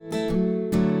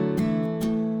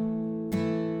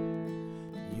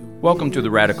Welcome to the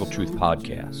Radical Truth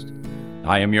Podcast.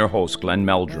 I am your host, Glenn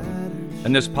Meldrum,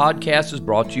 and this podcast is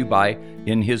brought to you by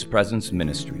In His Presence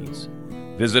Ministries.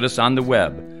 Visit us on the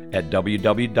web at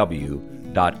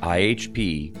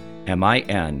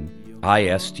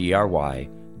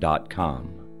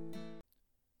www.ihpministry.com.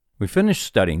 We finished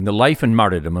studying the life and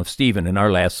martyrdom of Stephen in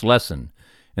our last lesson,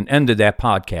 and ended that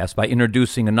podcast by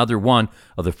introducing another one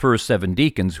of the first 7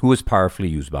 deacons who was powerfully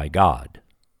used by God.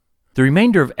 The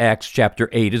remainder of Acts chapter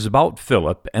 8 is about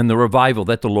Philip and the revival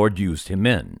that the Lord used him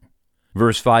in.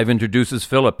 Verse 5 introduces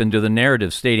Philip into the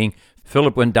narrative, stating,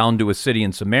 Philip went down to a city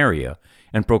in Samaria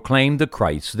and proclaimed the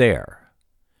Christ there.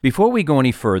 Before we go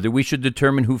any further, we should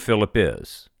determine who Philip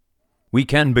is. We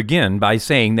can begin by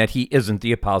saying that he isn't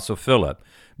the Apostle Philip,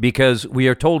 because we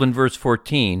are told in verse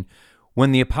 14,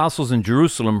 when the apostles in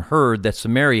Jerusalem heard that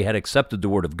Samaria had accepted the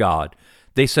word of God,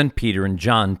 they sent Peter and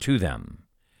John to them.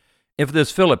 If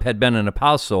this Philip had been an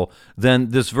apostle, then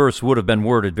this verse would have been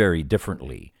worded very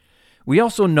differently. We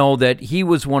also know that he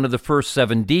was one of the first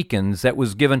 7 deacons that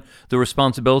was given the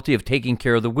responsibility of taking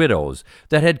care of the widows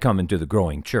that had come into the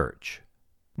growing church.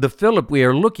 The Philip we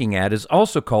are looking at is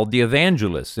also called the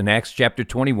evangelist in Acts chapter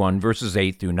 21, verses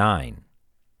 8 through 9.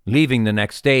 Leaving the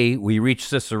next day, we reached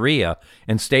Caesarea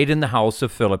and stayed in the house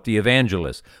of Philip the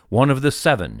evangelist, one of the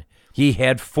 7. He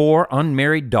had 4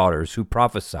 unmarried daughters who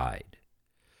prophesied.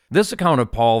 This account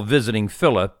of Paul visiting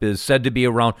Philip is said to be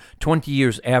around 20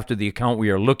 years after the account we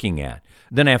are looking at.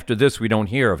 Then after this, we don't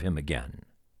hear of him again.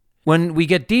 When we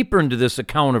get deeper into this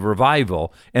account of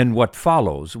revival and what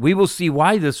follows, we will see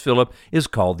why this Philip is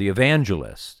called the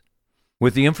evangelist.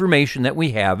 With the information that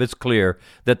we have, it's clear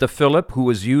that the Philip who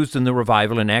was used in the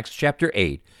revival in Acts chapter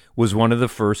 8 was one of the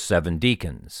first 7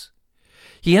 deacons.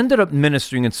 He ended up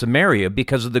ministering in Samaria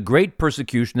because of the great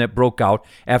persecution that broke out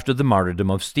after the martyrdom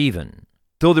of Stephen.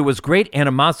 Though there was great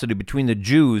animosity between the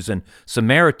Jews and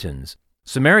Samaritans,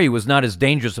 Samaria was not as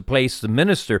dangerous a place to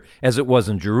minister as it was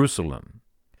in Jerusalem.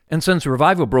 And since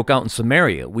revival broke out in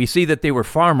Samaria, we see that they were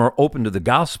far more open to the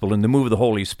gospel and the move of the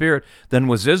Holy Spirit than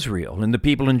was Israel and the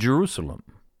people in Jerusalem.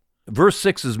 Verse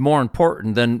 6 is more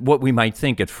important than what we might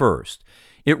think at first.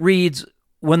 It reads,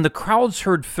 when the crowds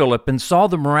heard Philip and saw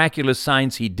the miraculous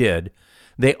signs he did,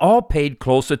 they all paid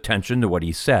close attention to what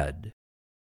he said.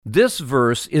 This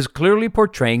verse is clearly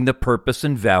portraying the purpose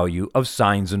and value of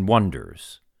signs and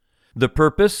wonders. The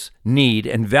purpose, need,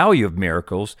 and value of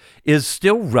miracles is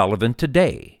still relevant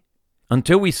today.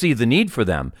 Until we see the need for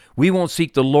them, we won't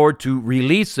seek the Lord to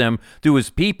release them through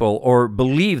His people or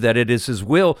believe that it is His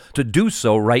will to do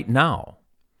so right now.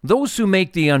 Those who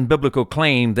make the unbiblical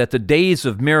claim that the days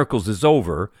of miracles is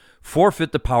over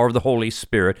forfeit the power of the Holy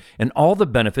Spirit and all the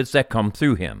benefits that come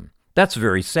through Him. That's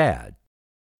very sad.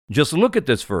 Just look at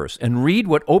this verse and read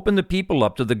what opened the people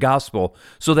up to the gospel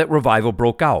so that revival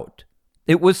broke out.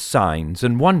 It was signs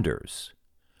and wonders.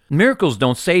 Miracles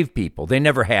don't save people. They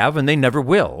never have and they never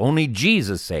will. Only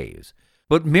Jesus saves.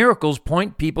 But miracles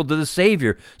point people to the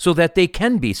Savior so that they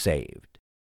can be saved.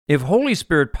 If Holy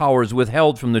Spirit power is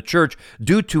withheld from the church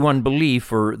due to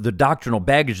unbelief or the doctrinal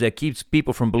baggage that keeps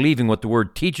people from believing what the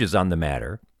Word teaches on the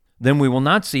matter, then we will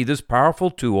not see this powerful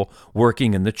tool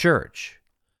working in the church.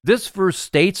 This verse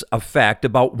states a fact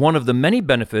about one of the many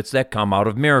benefits that come out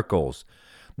of miracles.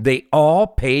 They all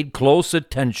paid close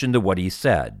attention to what he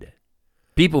said.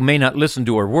 People may not listen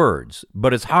to our words,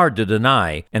 but it's hard to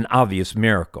deny an obvious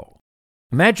miracle.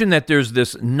 Imagine that there's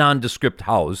this nondescript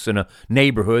house in a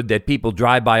neighborhood that people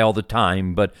drive by all the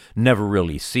time but never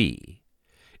really see.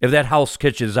 If that house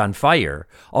catches on fire,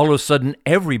 all of a sudden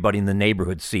everybody in the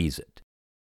neighborhood sees it.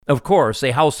 Of course,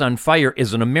 a house on fire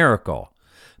isn't a miracle.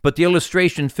 But the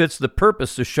illustration fits the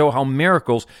purpose to show how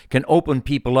miracles can open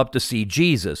people up to see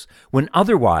Jesus, when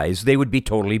otherwise they would be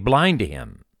totally blind to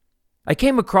Him. I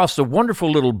came across a wonderful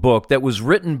little book that was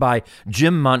written by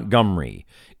Jim Montgomery.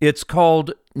 It's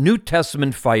called New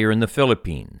Testament Fire in the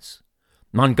Philippines.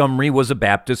 Montgomery was a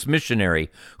Baptist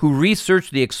missionary who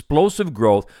researched the explosive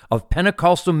growth of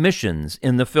Pentecostal missions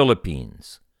in the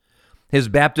Philippines. His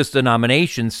Baptist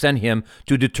denomination sent him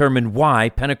to determine why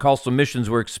Pentecostal missions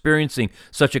were experiencing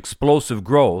such explosive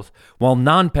growth, while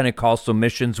non-Pentecostal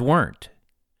missions weren't.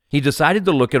 He decided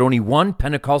to look at only one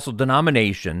Pentecostal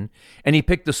denomination, and he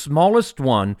picked the smallest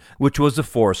one, which was the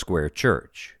Foursquare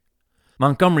Church.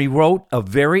 Montgomery wrote a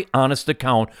very honest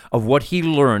account of what he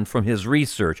learned from his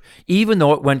research, even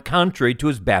though it went contrary to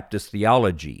his Baptist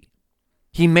theology.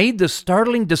 He made the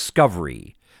startling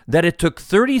discovery that it took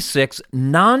 36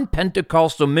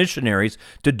 non-Pentecostal missionaries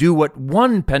to do what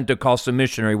one Pentecostal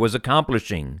missionary was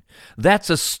accomplishing. That's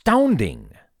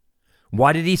astounding.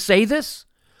 Why did he say this?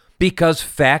 because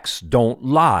facts don't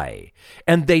lie,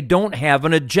 and they don't have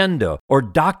an agenda or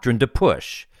doctrine to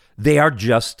push. They are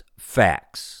just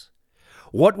facts.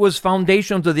 What was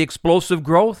foundation to the explosive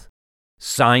growth?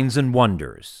 Signs and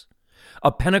wonders.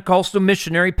 A Pentecostal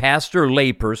missionary, pastor, or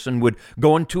layperson would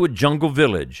go into a jungle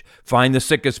village, find the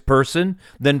sickest person,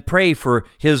 then pray for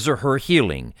his or her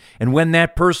healing. And when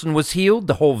that person was healed,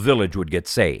 the whole village would get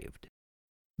saved.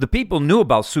 The people knew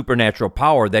about supernatural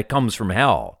power that comes from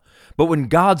hell. But when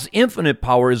God's infinite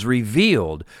power is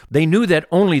revealed, they knew that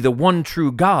only the one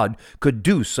true God could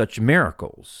do such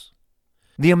miracles.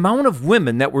 The amount of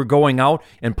women that were going out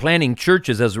and planting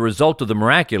churches as a result of the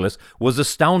miraculous was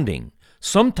astounding.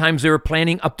 Sometimes they were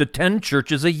planning up to 10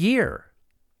 churches a year.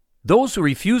 Those who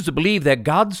refuse to believe that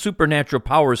God's supernatural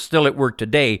power is still at work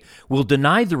today will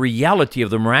deny the reality of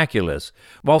the miraculous,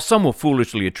 while some will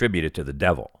foolishly attribute it to the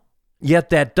devil.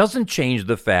 Yet that doesn't change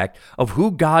the fact of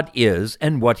who God is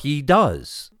and what He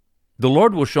does. The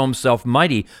Lord will show Himself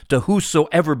mighty to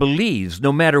whosoever believes,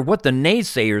 no matter what the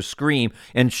naysayers scream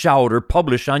and shout or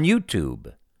publish on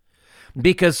YouTube.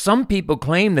 Because some people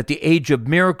claim that the age of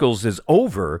miracles is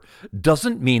over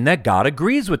doesn't mean that God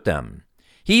agrees with them.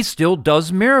 He still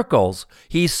does miracles.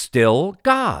 He's still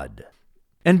God.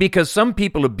 And because some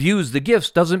people abuse the gifts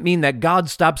doesn't mean that God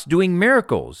stops doing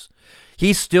miracles.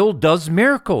 He still does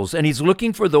miracles, and He's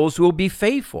looking for those who will be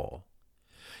faithful.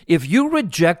 If you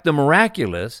reject the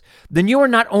miraculous, then you are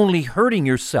not only hurting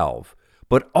yourself,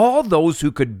 but all those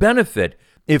who could benefit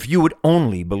if you would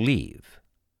only believe.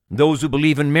 Those who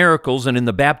believe in miracles and in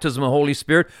the baptism of the Holy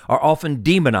Spirit are often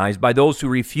demonized by those who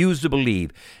refuse to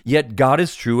believe. Yet God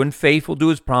is true and faithful to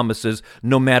His promises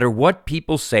no matter what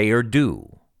people say or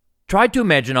do. Try to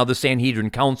imagine how the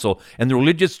Sanhedrin Council and the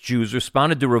religious Jews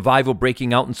responded to revival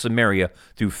breaking out in Samaria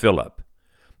through Philip.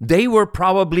 They were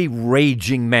probably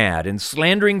raging mad and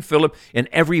slandering Philip in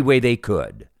every way they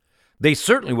could. They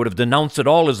certainly would have denounced it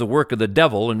all as the work of the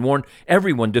devil and warned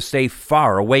everyone to stay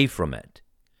far away from it.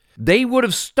 They would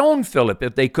have stoned Philip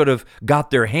if they could have got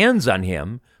their hands on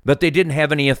him, but they didn't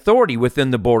have any authority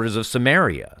within the borders of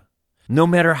Samaria. No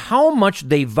matter how much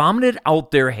they vomited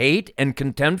out their hate and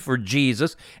contempt for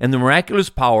Jesus and the miraculous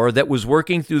power that was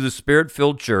working through the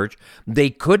Spirit-filled church, they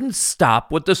couldn't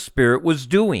stop what the Spirit was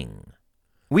doing.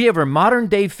 We have our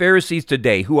modern-day Pharisees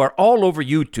today who are all over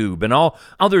YouTube and all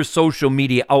other social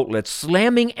media outlets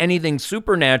slamming anything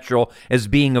supernatural as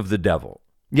being of the devil.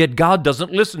 Yet God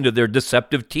doesn't listen to their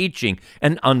deceptive teaching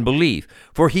and unbelief,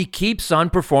 for He keeps on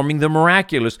performing the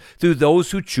miraculous through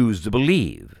those who choose to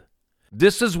believe.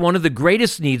 This is one of the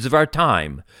greatest needs of our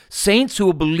time. Saints who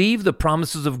will believe the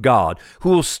promises of God, who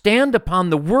will stand upon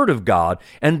the Word of God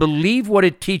and believe what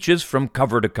it teaches from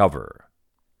cover to cover.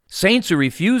 Saints who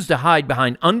refuse to hide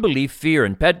behind unbelief, fear,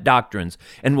 and pet doctrines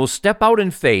and will step out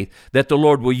in faith that the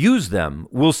Lord will use them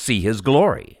will see His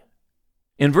glory.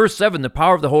 In verse 7, the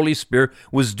power of the Holy Spirit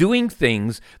was doing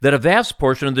things that a vast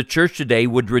portion of the church today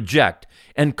would reject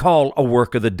and call a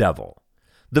work of the devil.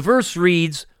 The verse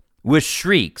reads, "With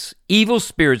shrieks, evil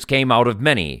spirits came out of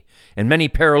many, and many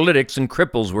paralytics and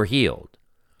cripples were healed."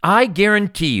 I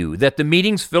guarantee you that the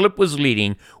meetings Philip was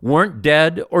leading weren't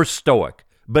dead or stoic,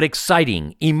 but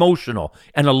exciting, emotional,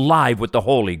 and alive with the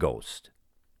Holy Ghost.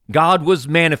 God was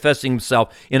manifesting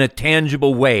Himself in a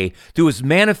tangible way through His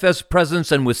manifest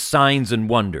presence and with signs and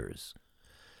wonders.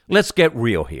 Let's get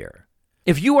real here.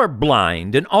 If you are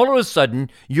blind and all of a sudden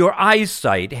your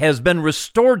eyesight has been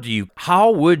restored to you,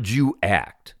 how would you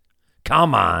act?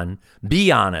 Come on,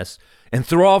 be honest, and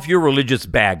throw off your religious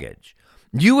baggage.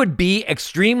 You would be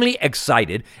extremely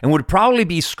excited and would probably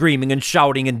be screaming and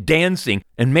shouting and dancing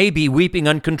and maybe weeping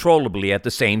uncontrollably at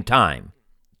the same time.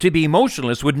 To be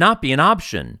emotionless would not be an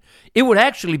option. It would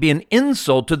actually be an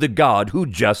insult to the God who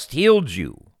just healed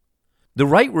you. The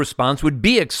right response would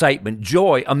be excitement,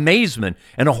 joy, amazement,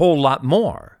 and a whole lot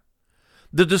more.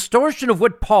 The distortion of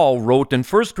what Paul wrote in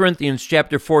 1 Corinthians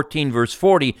chapter 14, verse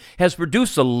 40 has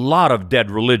produced a lot of dead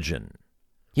religion.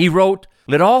 He wrote,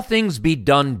 "Let all things be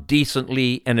done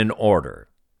decently and in order."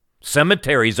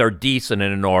 Cemeteries are decent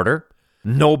and in order.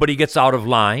 Nobody gets out of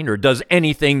line or does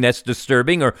anything that's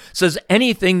disturbing or says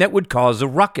anything that would cause a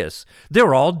ruckus.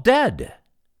 They're all dead.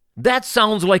 That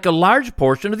sounds like a large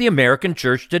portion of the American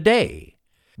church today.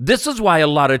 This is why a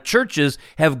lot of churches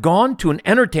have gone to an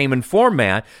entertainment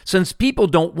format, since people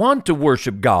don't want to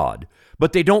worship God,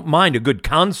 but they don't mind a good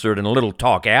concert and a little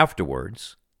talk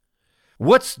afterwards.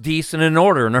 What's decent and in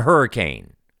order in a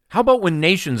hurricane? How about when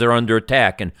nations are under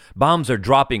attack and bombs are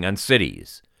dropping on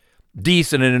cities?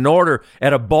 Decent and in order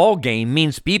at a ball game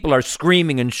means people are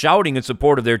screaming and shouting in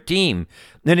support of their team.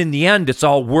 And in the end, it's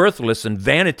all worthless and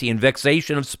vanity and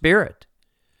vexation of spirit.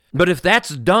 But if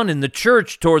that's done in the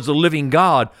church towards the living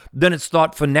God, then it's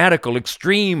thought fanatical,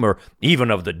 extreme, or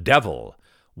even of the devil.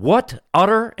 What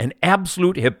utter and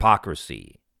absolute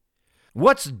hypocrisy!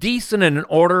 What's decent and in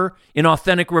order in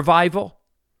authentic revival?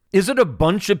 Is it a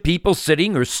bunch of people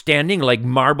sitting or standing like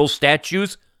marble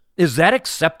statues? Is that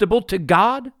acceptable to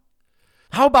God?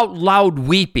 How about loud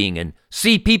weeping and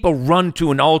see people run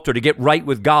to an altar to get right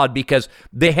with God because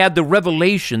they had the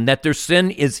revelation that their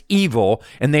sin is evil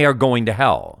and they are going to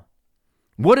hell?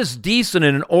 What is decent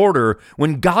and in order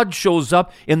when God shows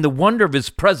up in the wonder of his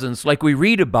presence like we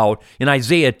read about in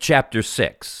Isaiah chapter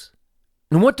 6?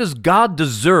 And what does God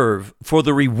deserve for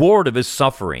the reward of his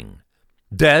suffering?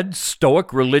 Dead,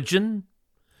 stoic religion?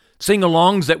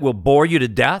 Sing-alongs that will bore you to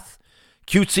death?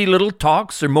 Cutesy little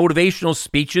talks or motivational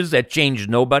speeches that change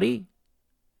nobody?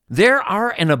 There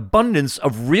are an abundance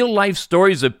of real-life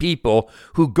stories of people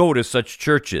who go to such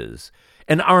churches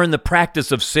and are in the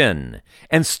practice of sin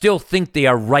and still think they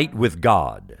are right with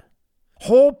God.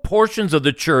 Whole portions of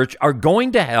the church are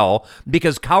going to hell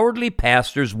because cowardly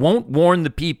pastors won't warn the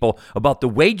people about the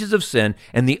wages of sin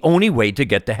and the only way to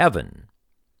get to heaven.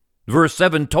 Verse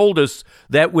 7 told us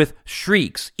that with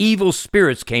shrieks, evil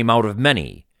spirits came out of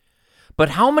many. But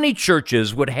how many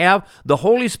churches would have the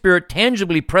Holy Spirit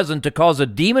tangibly present to cause a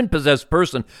demon-possessed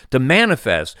person to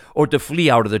manifest or to flee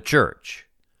out of the church?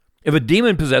 If a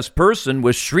demon-possessed person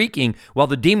was shrieking while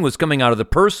the demon was coming out of the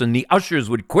person, the ushers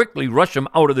would quickly rush him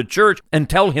out of the church and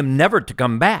tell him never to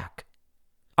come back.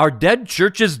 Are dead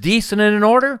churches decent and in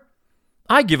order?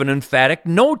 I give an emphatic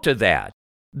no to that.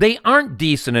 They aren't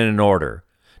decent and in order.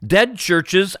 Dead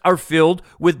churches are filled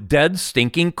with dead,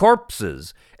 stinking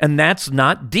corpses, and that's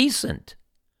not decent.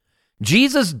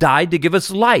 Jesus died to give us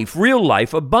life, real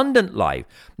life, abundant life.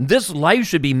 This life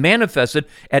should be manifested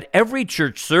at every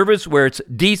church service where it's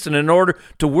decent in order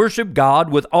to worship God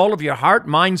with all of your heart,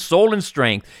 mind, soul, and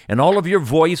strength, and all of your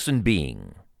voice and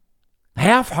being.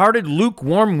 Half-hearted,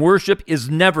 lukewarm worship is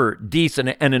never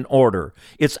decent and in order.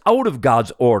 It's out of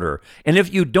God's order. And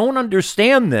if you don't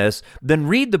understand this, then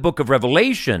read the book of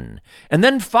Revelation, and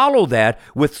then follow that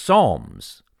with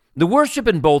Psalms. The worship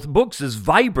in both books is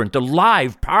vibrant,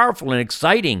 alive, powerful, and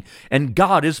exciting, and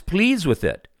God is pleased with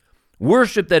it.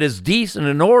 Worship that is decent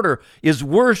and in order is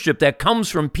worship that comes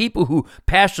from people who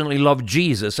passionately love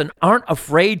Jesus and aren't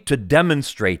afraid to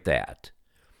demonstrate that.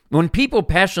 When people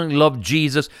passionately love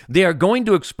Jesus, they are going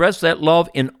to express that love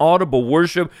in audible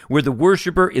worship where the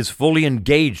worshiper is fully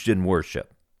engaged in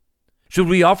worship. Should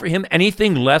we offer him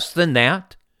anything less than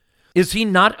that? Is he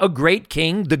not a great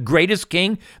king, the greatest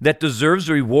king that deserves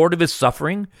the reward of his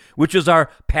suffering, which is our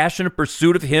passionate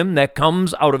pursuit of him that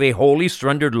comes out of a holy,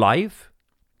 surrendered life?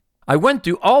 I went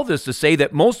through all this to say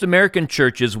that most American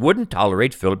churches wouldn't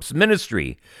tolerate Philip's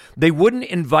ministry. They wouldn't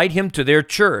invite him to their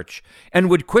church and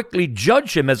would quickly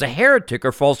judge him as a heretic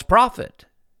or false prophet.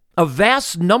 A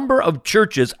vast number of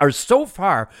churches are so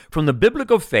far from the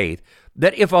biblical faith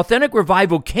that if authentic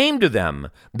revival came to them,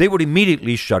 they would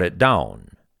immediately shut it down.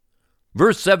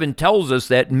 Verse 7 tells us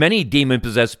that many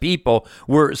demon-possessed people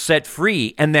were set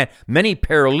free and that many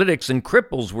paralytics and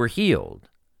cripples were healed.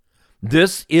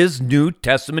 This is New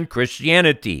Testament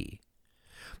Christianity.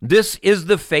 This is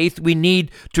the faith we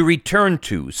need to return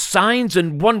to, signs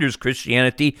and wonders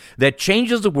Christianity that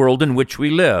changes the world in which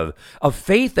we live, a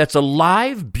faith that's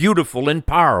alive, beautiful, and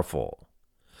powerful.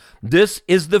 This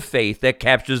is the faith that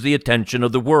captures the attention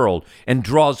of the world and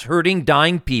draws hurting,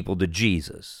 dying people to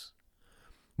Jesus.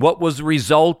 What was the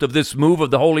result of this move of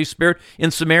the Holy Spirit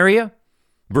in Samaria?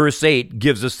 Verse 8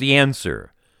 gives us the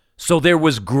answer. So there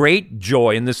was great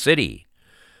joy in the city.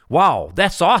 Wow,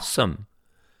 that's awesome.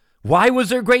 Why was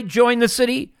there great joy in the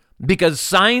city? Because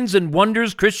signs and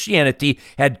wonders Christianity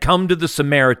had come to the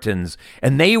Samaritans,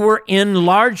 and they were in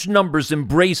large numbers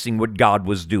embracing what God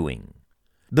was doing.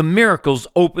 The miracles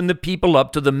opened the people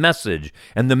up to the message,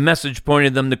 and the message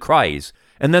pointed them to Christ.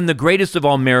 And then the greatest of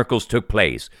all miracles took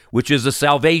place, which is the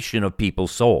salvation of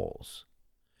people's souls.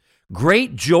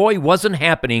 Great joy wasn't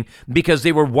happening because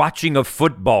they were watching a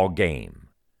football game.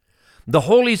 The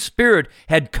Holy Spirit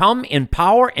had come in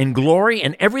power and glory,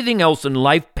 and everything else in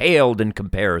life paled in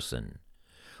comparison.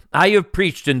 I have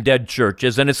preached in dead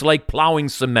churches, and it's like plowing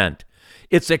cement.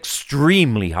 It's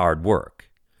extremely hard work.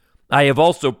 I have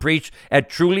also preached at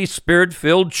truly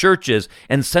Spirit-filled churches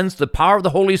and sensed the power of the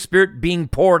Holy Spirit being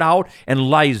poured out and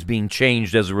lives being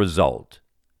changed as a result.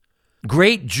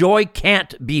 Great joy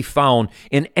can't be found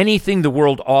in anything the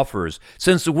world offers,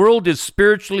 since the world is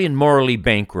spiritually and morally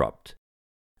bankrupt.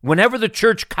 Whenever the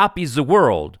church copies the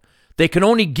world, they can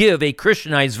only give a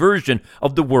Christianized version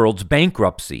of the world's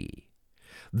bankruptcy.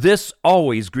 This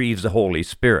always grieves the Holy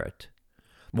Spirit.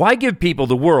 Why give people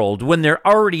the world when they're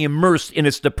already immersed in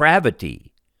its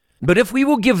depravity? But if we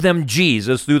will give them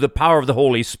Jesus through the power of the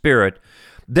Holy Spirit,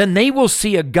 then they will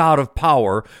see a God of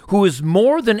power who is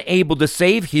more than able to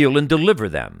save, heal, and deliver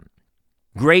them.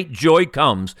 Great joy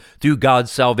comes through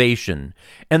God's salvation,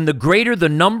 and the greater the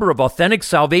number of authentic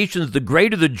salvations, the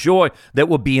greater the joy that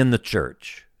will be in the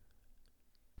church.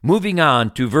 Moving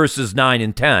on to verses 9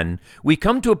 and 10, we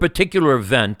come to a particular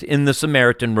event in the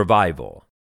Samaritan revival.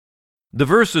 The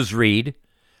verses read,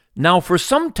 "Now for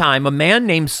some time a man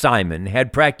named Simon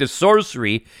had practiced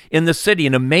sorcery in the city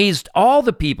and amazed all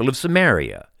the people of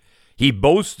Samaria. He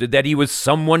boasted that he was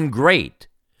someone great.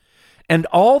 And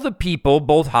all the people,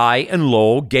 both high and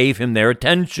low, gave him their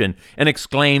attention and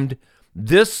exclaimed,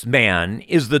 'This man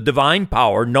is the divine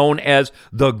power known as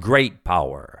the Great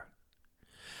Power.'"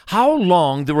 How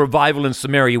long the revival in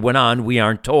Samaria went on, we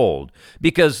aren't told,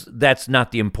 because that's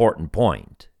not the important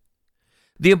point.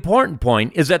 The important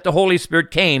point is that the Holy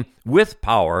Spirit came with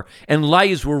power and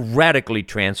lives were radically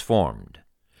transformed.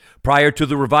 Prior to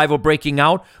the revival breaking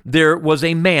out, there was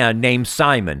a man named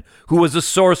Simon who was a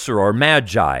sorcerer or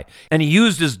magi, and he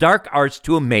used his dark arts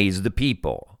to amaze the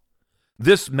people.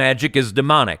 This magic is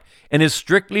demonic and is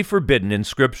strictly forbidden in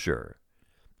Scripture.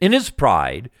 In his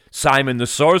pride, Simon the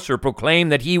sorcerer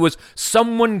proclaimed that he was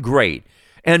someone great,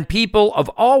 and people of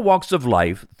all walks of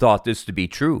life thought this to be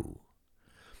true.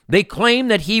 They claimed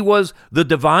that he was the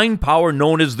divine power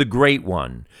known as the Great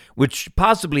One, which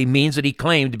possibly means that he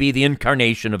claimed to be the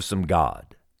incarnation of some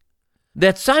god.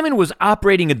 That Simon was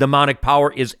operating a demonic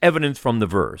power is evident from the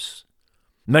verse.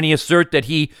 Many assert that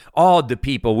he awed the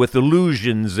people with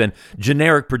illusions and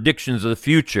generic predictions of the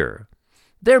future.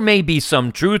 There may be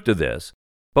some truth to this,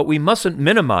 but we mustn't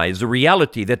minimize the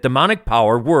reality that demonic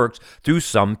power works through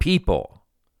some people.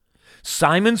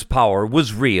 Simon's power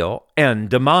was real and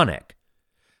demonic.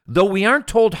 Though we aren't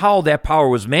told how that power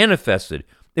was manifested,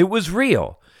 it was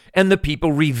real, and the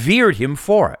people revered him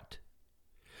for it.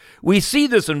 We see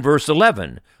this in verse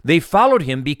 11. They followed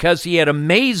him because he had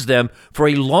amazed them for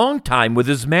a long time with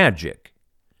his magic.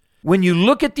 When you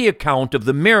look at the account of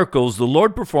the miracles the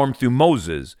Lord performed through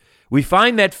Moses, we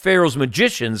find that Pharaoh's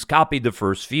magicians copied the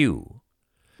first few.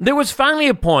 There was finally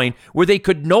a point where they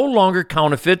could no longer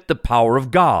counterfeit the power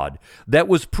of God that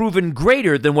was proven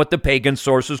greater than what the pagan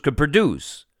sorcerers could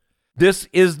produce. This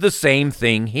is the same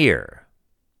thing here.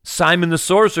 Simon the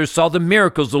sorcerer saw the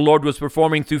miracles the Lord was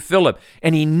performing through Philip,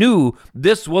 and he knew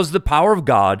this was the power of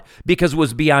God because it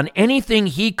was beyond anything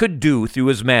he could do through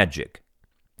his magic.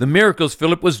 The miracles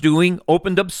Philip was doing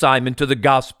opened up Simon to the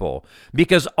gospel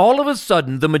because all of a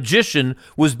sudden the magician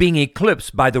was being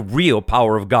eclipsed by the real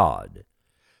power of God.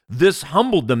 This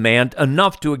humbled the man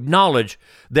enough to acknowledge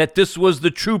that this was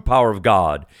the true power of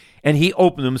God, and he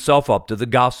opened himself up to the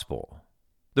gospel.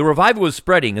 The revival was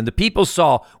spreading, and the people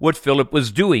saw what Philip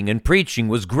was doing and preaching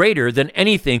was greater than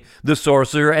anything the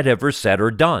sorcerer had ever said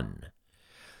or done.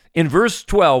 In verse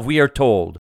 12, we are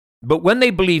told, "But when they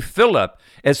believed Philip,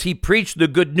 as he preached the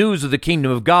good news of the kingdom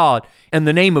of God and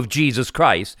the name of Jesus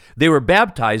Christ, they were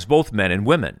baptized, both men and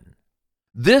women."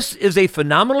 This is a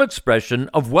phenomenal expression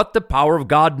of what the power of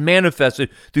God manifested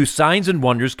through signs and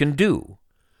wonders can do.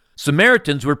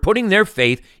 Samaritans were putting their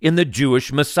faith in the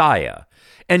Jewish Messiah.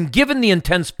 And given the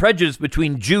intense prejudice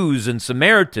between Jews and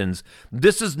Samaritans,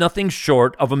 this is nothing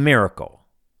short of a miracle.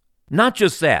 Not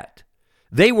just that,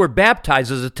 they were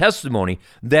baptized as a testimony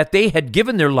that they had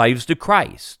given their lives to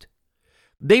Christ.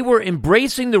 They were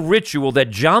embracing the ritual that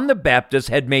John the Baptist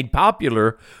had made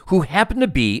popular, who happened to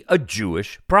be a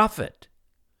Jewish prophet.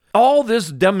 All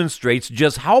this demonstrates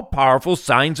just how powerful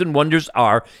signs and wonders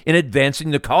are in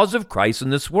advancing the cause of Christ in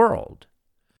this world.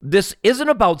 This isn't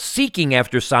about seeking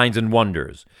after signs and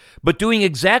wonders, but doing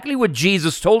exactly what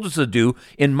Jesus told us to do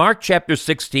in Mark chapter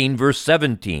 16, verse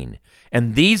 17.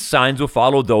 "And these signs will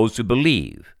follow those who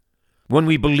believe." When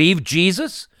we believe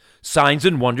Jesus, signs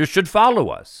and wonders should follow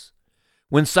us.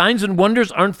 When signs and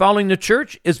wonders aren't following the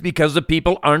church, it's because the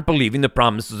people aren't believing the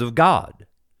promises of God.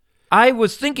 I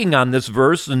was thinking on this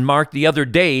verse in Mark the other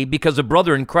day because a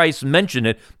brother in Christ mentioned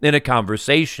it in a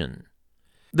conversation.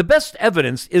 The best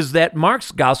evidence is that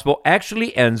Mark's gospel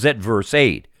actually ends at verse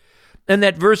 8, and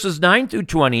that verses 9 through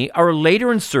 20 are a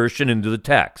later insertion into the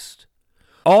text.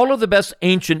 All of the best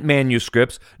ancient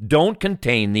manuscripts don't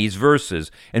contain these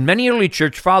verses, and many early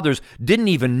church fathers didn't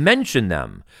even mention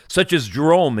them, such as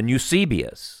Jerome and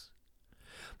Eusebius.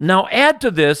 Now add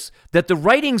to this that the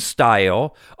writing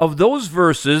style of those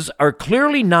verses are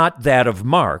clearly not that of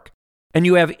Mark, and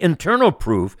you have internal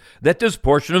proof that this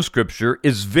portion of Scripture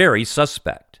is very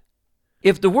suspect.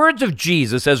 If the words of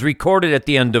Jesus as recorded at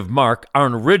the end of Mark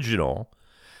aren't original,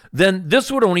 then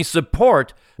this would only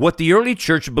support what the early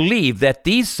church believed, that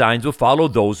these signs will follow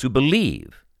those who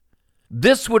believe.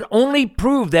 This would only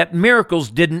prove that miracles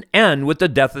didn't end with the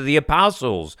death of the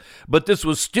apostles, but this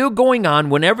was still going on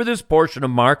whenever this portion of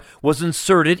Mark was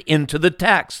inserted into the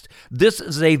text. This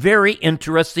is a very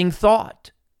interesting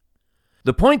thought.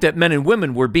 The point that men and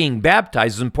women were being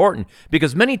baptized is important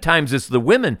because many times it's the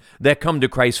women that come to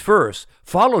Christ first,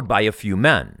 followed by a few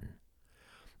men.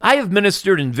 I have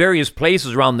ministered in various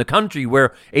places around the country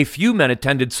where a few men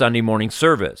attended Sunday morning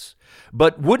service,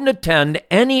 but wouldn't attend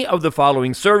any of the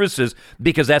following services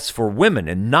because that's for women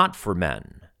and not for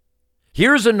men.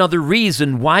 Here's another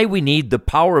reason why we need the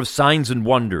power of signs and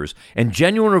wonders, and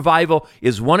genuine revival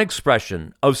is one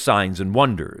expression of signs and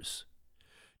wonders.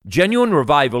 Genuine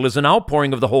revival is an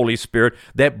outpouring of the Holy Spirit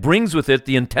that brings with it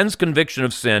the intense conviction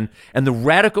of sin and the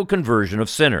radical conversion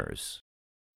of sinners.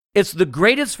 It's the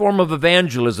greatest form of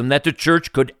evangelism that the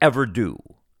church could ever do.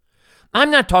 I'm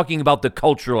not talking about the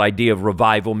cultural idea of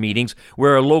revival meetings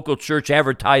where a local church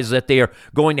advertises that they are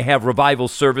going to have revival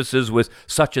services with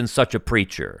such and such a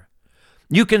preacher.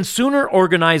 You can sooner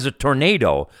organize a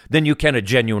tornado than you can a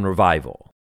genuine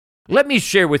revival. Let me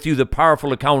share with you the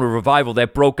powerful account of revival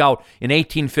that broke out in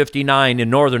 1859 in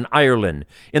Northern Ireland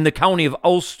in the county of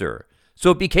Ulster,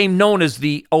 so it became known as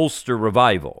the Ulster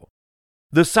Revival.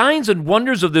 The signs and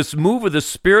wonders of this move of the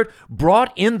Spirit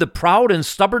brought in the proud and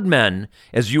stubborn men,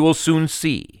 as you will soon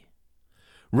see.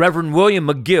 Reverend William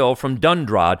McGill from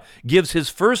Dundrod gives his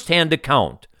first-hand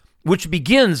account, which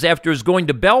begins after his going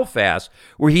to Belfast,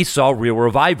 where he saw real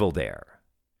revival there.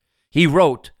 He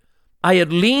wrote, "I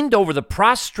had leaned over the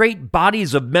prostrate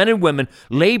bodies of men and women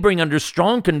laboring under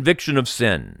strong conviction of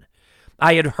sin.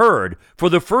 I had heard, for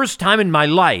the first time in my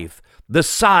life, the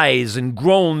sighs and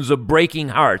groans of breaking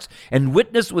hearts, and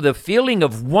witnessed with a feeling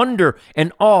of wonder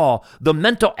and awe the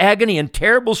mental agony and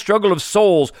terrible struggle of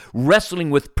souls wrestling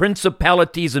with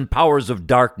principalities and powers of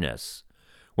darkness.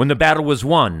 When the battle was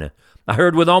won, I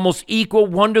heard with almost equal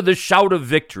wonder the shout of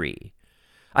victory.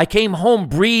 I came home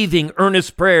breathing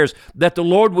earnest prayers that the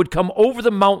Lord would come over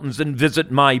the mountains and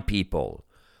visit my people.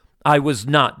 I was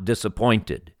not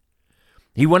disappointed."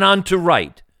 He went on to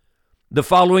write, "The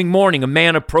following morning, a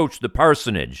man approached the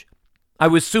parsonage. I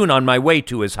was soon on my way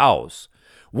to his house.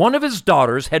 One of his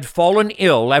daughters had fallen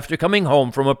ill after coming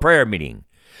home from a prayer meeting.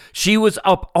 She was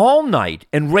up all night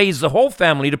and raised the whole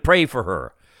family to pray for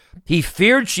her. He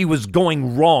feared she was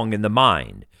going wrong in the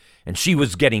mind, and she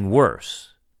was getting worse."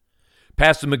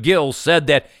 Pastor McGill said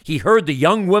that he heard the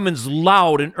young woman's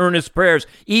loud and earnest prayers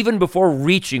even before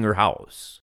reaching her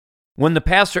house. When the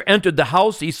pastor entered the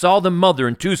house, he saw the mother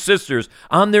and two sisters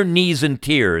on their knees in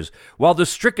tears, while the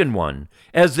stricken one,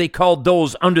 as they called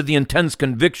those under the intense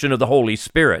conviction of the Holy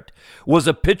Spirit, was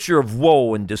a picture of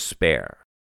woe and despair.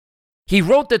 He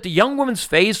wrote that the young woman's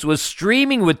face was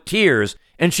streaming with tears,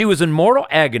 and she was in mortal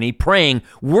agony, praying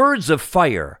words of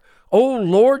fire. "O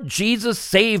Lord Jesus,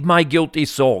 save my guilty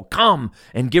soul. Come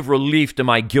and give relief to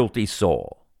my guilty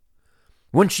soul."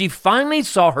 When she finally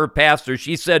saw her pastor,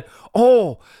 she said,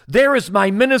 "Oh, there is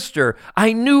my minister.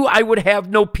 I knew I would have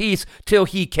no peace till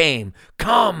he came.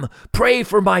 Come, pray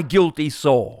for my guilty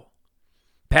soul."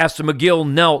 Pastor McGill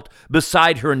knelt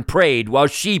beside her and prayed while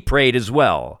she prayed as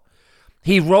well.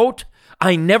 He wrote,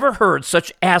 "I never heard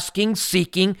such asking,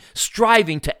 seeking,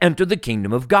 striving to enter the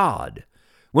kingdom of God."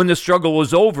 When the struggle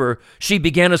was over, she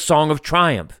began a song of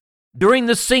triumph. During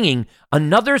the singing,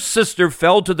 another sister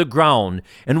fell to the ground,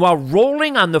 and while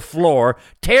rolling on the floor,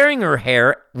 tearing her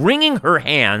hair, wringing her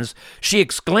hands, she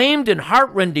exclaimed in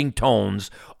heart-rending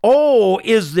tones, "Oh,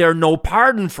 is there no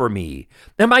pardon for me?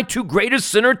 Am I too great a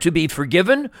sinner to be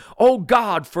forgiven? Oh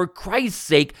God, for Christ's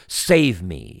sake, save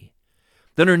me."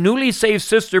 Then her newly saved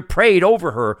sister prayed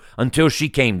over her until she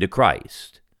came to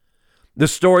Christ. The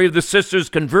story of the sister's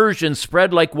conversion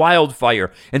spread like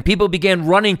wildfire, and people began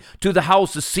running to the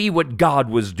house to see what God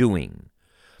was doing.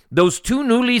 Those two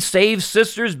newly saved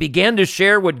sisters began to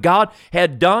share what God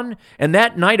had done, and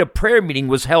that night a prayer meeting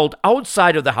was held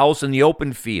outside of the house in the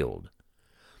open field.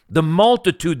 The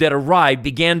multitude that arrived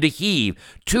began to heave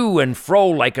to and fro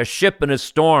like a ship in a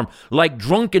storm, like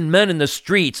drunken men in the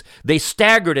streets. They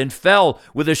staggered and fell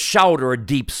with a shout or a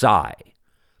deep sigh.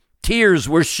 Tears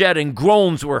were shed and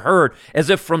groans were heard as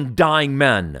if from dying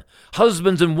men.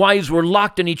 Husbands and wives were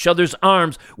locked in each other's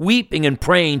arms, weeping and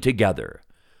praying together.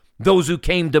 Those who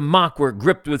came to mock were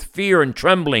gripped with fear and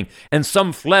trembling, and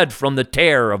some fled from the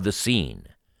terror of the scene.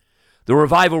 The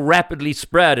revival rapidly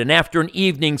spread, and after an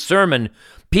evening sermon,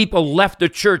 people left the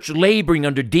church laboring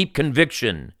under deep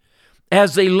conviction.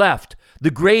 As they left,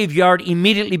 the graveyard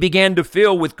immediately began to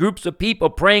fill with groups of people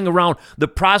praying around the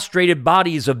prostrated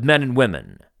bodies of men and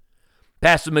women.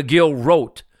 Pastor McGill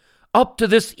wrote, "Up to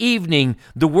this evening,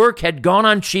 the work had gone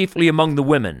on chiefly among the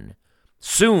women.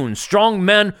 Soon, strong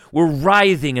men were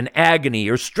writhing in agony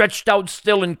or stretched out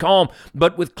still and calm,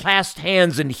 but with clasped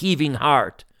hands and heaving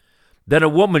heart. Then a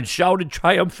woman shouted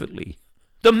triumphantly,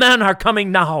 'The men are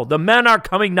coming now! The men are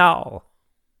coming now!'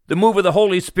 The move of the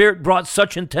Holy Spirit brought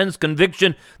such intense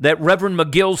conviction that Reverend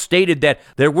McGill stated that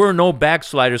there were no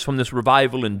backsliders from this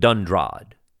revival in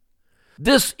Dundrod.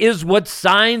 This is what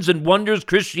signs and wonders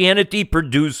Christianity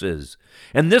produces.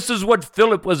 And this is what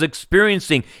Philip was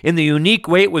experiencing in the unique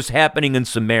way it was happening in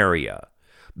Samaria.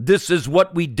 This is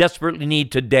what we desperately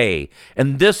need today.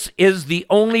 And this is the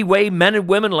only way men and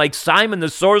women like Simon the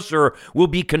sorcerer will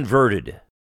be converted."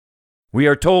 We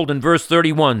are told in verse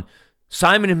 31,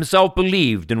 Simon himself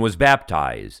believed and was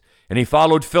baptized, and he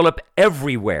followed Philip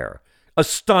everywhere,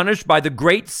 astonished by the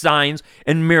great signs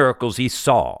and miracles he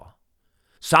saw.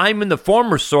 Simon, the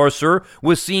former sorcerer,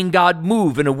 was seeing God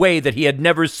move in a way that he had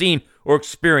never seen or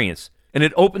experienced, and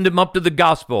it opened him up to the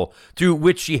gospel through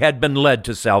which he had been led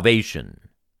to salvation.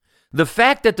 The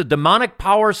fact that the demonic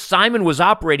power Simon was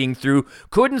operating through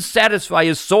couldn't satisfy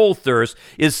his soul thirst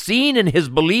is seen in his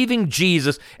believing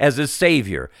Jesus as his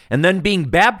Savior and then being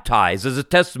baptized as a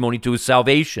testimony to his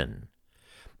salvation.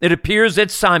 It appears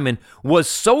that Simon was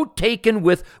so taken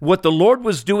with what the Lord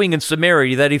was doing in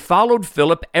Samaria that he followed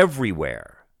Philip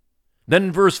everywhere. Then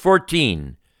in verse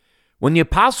 14, when the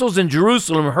apostles in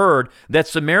Jerusalem heard that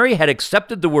Samaria had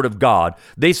accepted the word of God,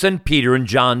 they sent Peter and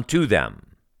John to them.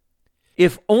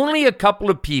 If only a couple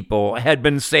of people had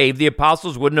been saved, the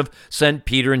apostles wouldn't have sent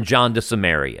Peter and John to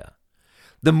Samaria.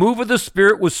 The move of the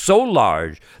Spirit was so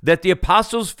large that the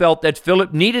apostles felt that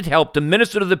Philip needed help to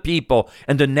minister to the people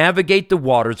and to navigate the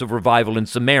waters of revival in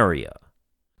Samaria.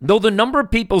 Though the number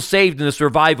of people saved in this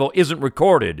revival isn't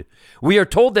recorded, we are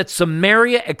told that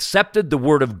Samaria accepted the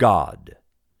word of God.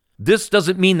 This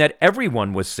doesn't mean that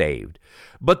everyone was saved,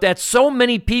 but that so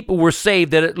many people were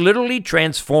saved that it literally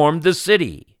transformed the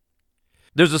city.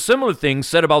 There's a similar thing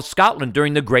said about Scotland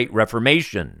during the Great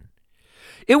Reformation.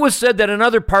 It was said that in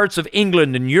other parts of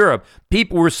England and Europe,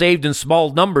 people were saved in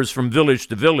small numbers from village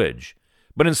to village.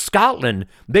 But in Scotland,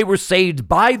 they were saved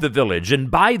by the village and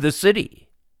by the city.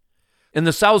 In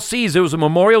the South Seas, there was a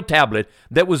memorial tablet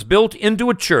that was built into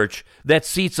a church that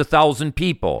seats 1,000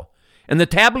 people. And the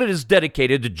tablet is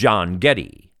dedicated to John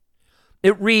Getty.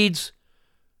 It reads,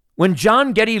 "When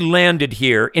John Getty landed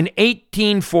here in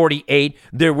 1848,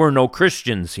 there were no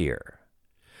Christians here.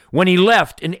 When he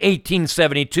left in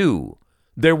 1872,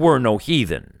 there were no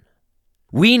heathen.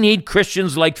 We need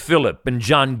Christians like Philip and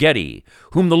John Getty,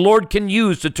 whom the Lord can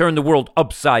use to turn the world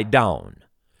upside down."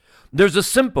 There's a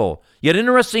simple yet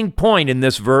interesting point in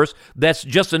this verse that's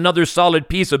just another solid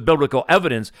piece of biblical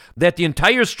evidence that the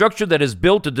entire structure that has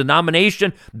built a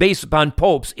denomination based upon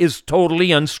popes is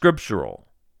totally unscriptural.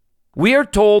 We are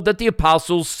told that the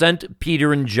apostles sent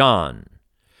Peter and John.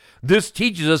 This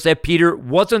teaches us that Peter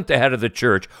wasn't the head of the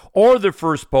church or the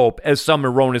first pope, as some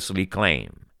erroneously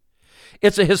claim.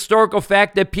 It's a historical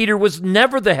fact that Peter was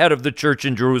never the head of the church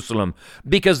in Jerusalem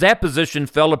because that position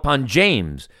fell upon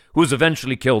James, who was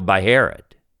eventually killed by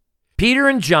Herod. Peter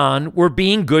and John were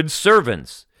being good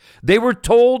servants. They were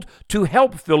told to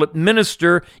help Philip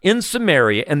minister in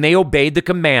Samaria, and they obeyed the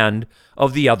command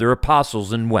of the other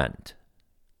apostles and went.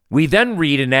 We then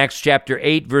read in Acts chapter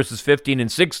 8, verses 15 and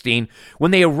 16,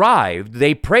 when they arrived,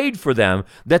 they prayed for them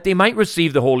that they might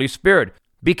receive the Holy Spirit,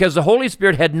 because the Holy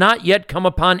Spirit had not yet come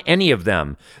upon any of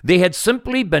them. They had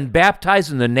simply been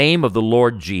baptized in the name of the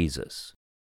Lord Jesus.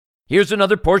 Here's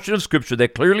another portion of Scripture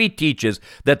that clearly teaches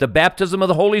that the baptism of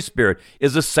the Holy Spirit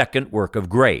is a second work of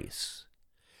grace.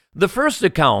 The first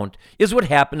account is what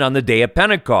happened on the day of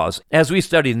Pentecost, as we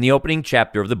studied in the opening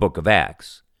chapter of the book of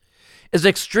Acts. It's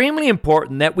extremely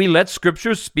important that we let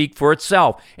Scripture speak for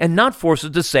itself and not force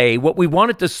it to say what we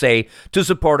want it to say to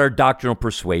support our doctrinal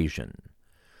persuasion.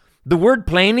 The word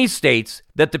plainly states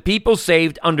that the people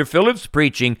saved under Philip's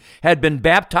preaching had been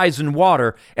baptized in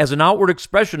water as an outward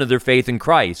expression of their faith in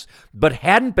Christ, but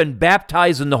hadn't been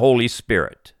baptized in the Holy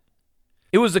Spirit.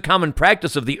 It was the common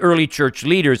practice of the early church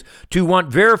leaders to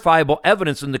want verifiable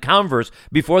evidence in the converts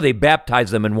before they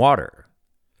baptized them in water.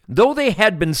 Though they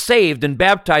had been saved and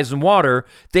baptized in water,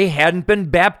 they hadn't been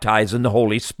baptized in the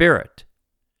Holy Spirit.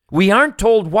 We aren't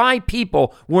told why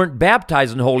people weren't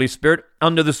baptized in the Holy Spirit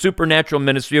under the supernatural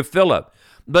ministry of Philip,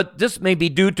 but this may be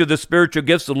due to the spiritual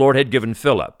gifts the Lord had given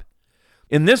Philip.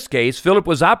 In this case, Philip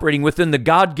was operating within the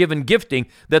God-given gifting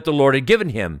that the Lord had given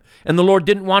him, and the Lord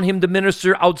didn't want him to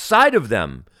minister outside of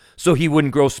them, so he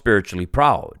wouldn't grow spiritually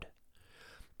proud.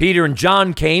 Peter and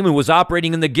John came and was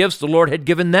operating in the gifts the Lord had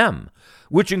given them,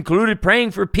 which included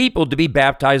praying for people to be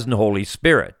baptized in the Holy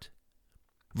Spirit.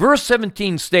 Verse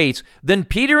 17 states, "Then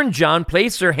Peter and John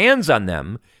placed their hands on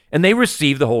them, and they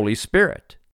received the Holy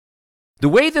Spirit." The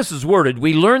way this is worded,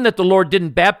 we learn that the Lord didn't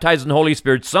baptize in the Holy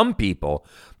Spirit some people,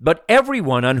 but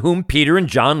everyone on whom Peter and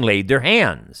John laid their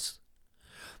hands.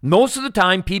 Most of the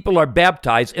time, people are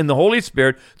baptized in the Holy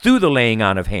Spirit through the laying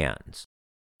on of hands.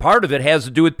 Part of it has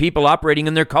to do with people operating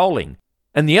in their calling,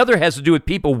 and the other has to do with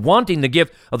people wanting the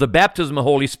gift of the baptism of the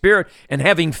Holy Spirit and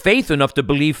having faith enough to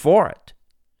believe for it.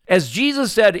 As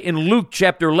Jesus said in Luke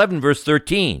chapter 11, verse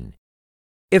 13,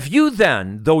 "If you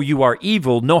then, though you are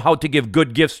evil, know how to give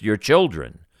good gifts to your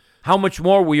children, how much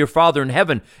more will your Father in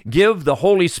heaven give the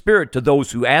Holy Spirit to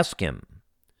those who ask him?"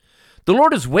 The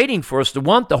Lord is waiting for us to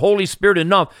want the Holy Spirit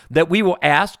enough that we will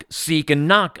ask, seek, and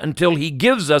knock until he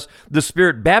gives us the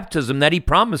Spirit baptism that he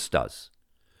promised us.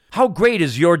 How great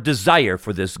is your desire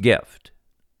for this gift?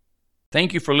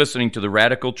 Thank you for listening to The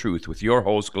Radical Truth with your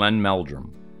host, Glenn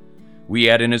Meldrum.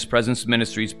 We at In His Presence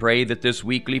Ministries pray that this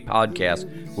weekly podcast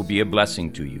will be a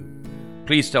blessing to you.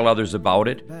 Please tell others about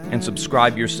it and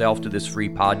subscribe yourself to this free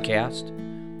podcast.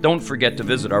 Don't forget to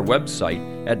visit our website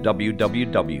at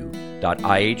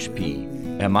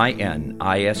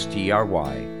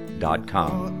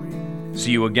www.ihpministry.com.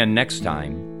 See you again next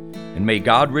time, and may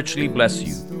God richly bless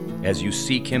you as you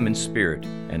seek him in spirit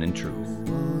and in truth.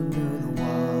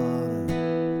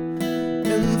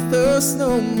 And thirst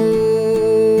no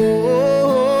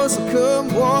more, so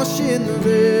come wash in the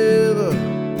river,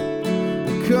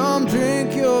 come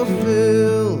drink your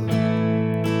fill.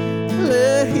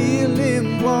 Let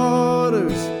healing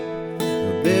waters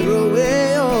bear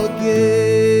away your guilt.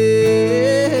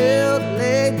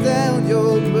 Lay down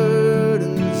your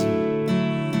burdens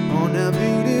on that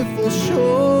beautiful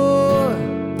shore.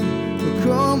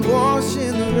 Come wash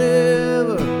in the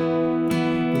river,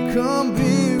 come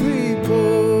be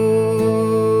reborn.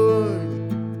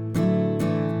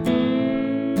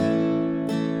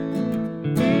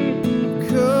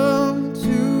 Come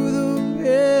to the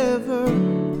river,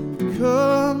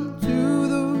 come to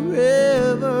the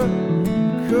river,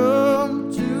 come.